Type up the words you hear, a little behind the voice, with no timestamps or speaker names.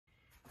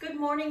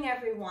morning,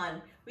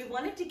 everyone. We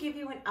wanted to give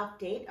you an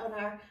update on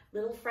our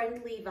little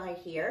friend Levi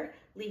here.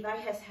 Levi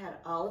has had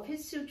all of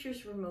his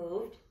sutures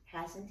removed,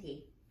 hasn't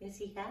he? Yes,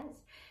 he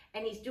has.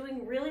 And he's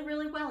doing really,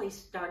 really well. He's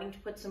starting to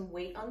put some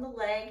weight on the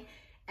leg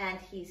and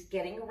he's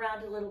getting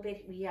around a little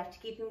bit. We have to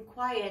keep him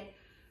quiet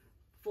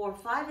for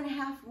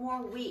 5.5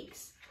 more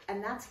weeks.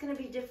 And that's going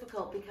to be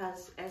difficult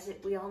because, as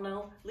we all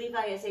know,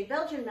 Levi is a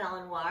Belgian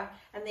Malinois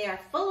and they are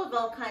full of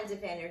all kinds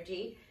of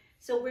energy.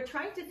 So we're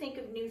trying to think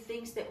of new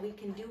things that we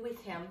can do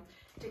with him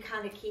to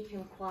kind of keep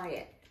him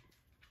quiet.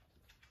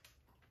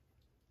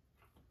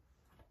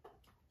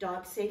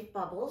 Dog safe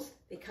bubbles,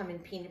 they come in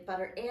peanut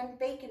butter and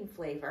bacon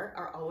flavor,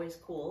 are always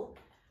cool.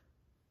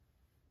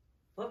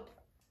 Whoop,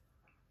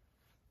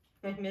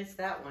 I missed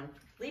that one.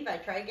 Levi,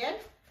 try again.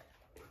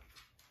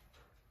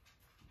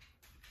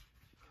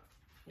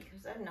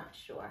 Because I'm not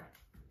sure.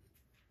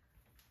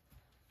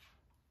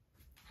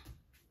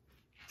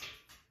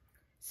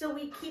 So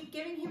we keep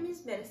giving him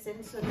his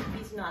medicine so that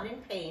he's not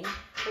in pain,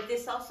 but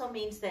this also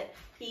means that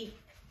he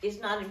is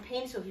not in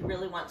pain, so he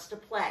really wants to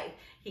play.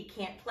 He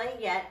can't play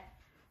yet.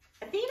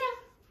 Athena,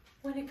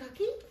 want a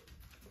cookie?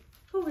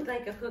 Who would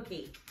like a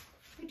cookie?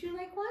 Would you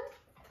like one?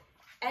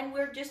 And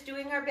we're just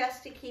doing our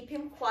best to keep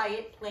him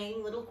quiet,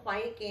 playing little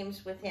quiet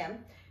games with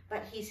him,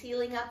 but he's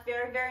healing up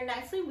very, very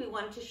nicely. We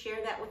wanted to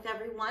share that with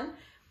everyone.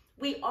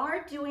 We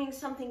are doing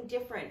something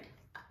different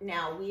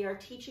now. We are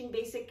teaching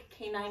basic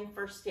canine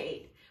first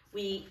aid.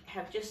 We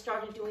have just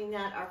started doing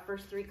that. Our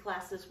first 3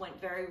 classes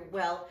went very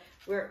well.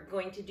 We're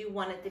going to do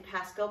one at the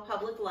Pasco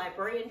Public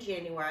Library in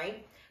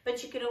January,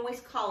 but you can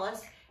always call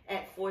us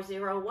at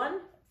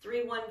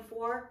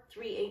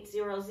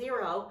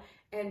 401-314-3800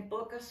 and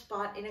book a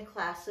spot in a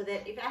class so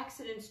that if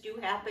accidents do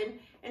happen,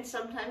 and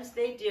sometimes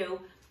they do,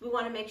 we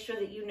want to make sure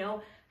that you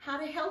know how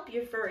to help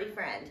your furry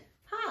friend.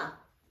 Huh?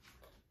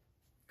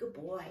 Good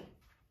boy.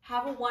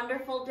 Have a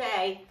wonderful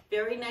day.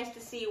 Very nice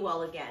to see you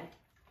all again.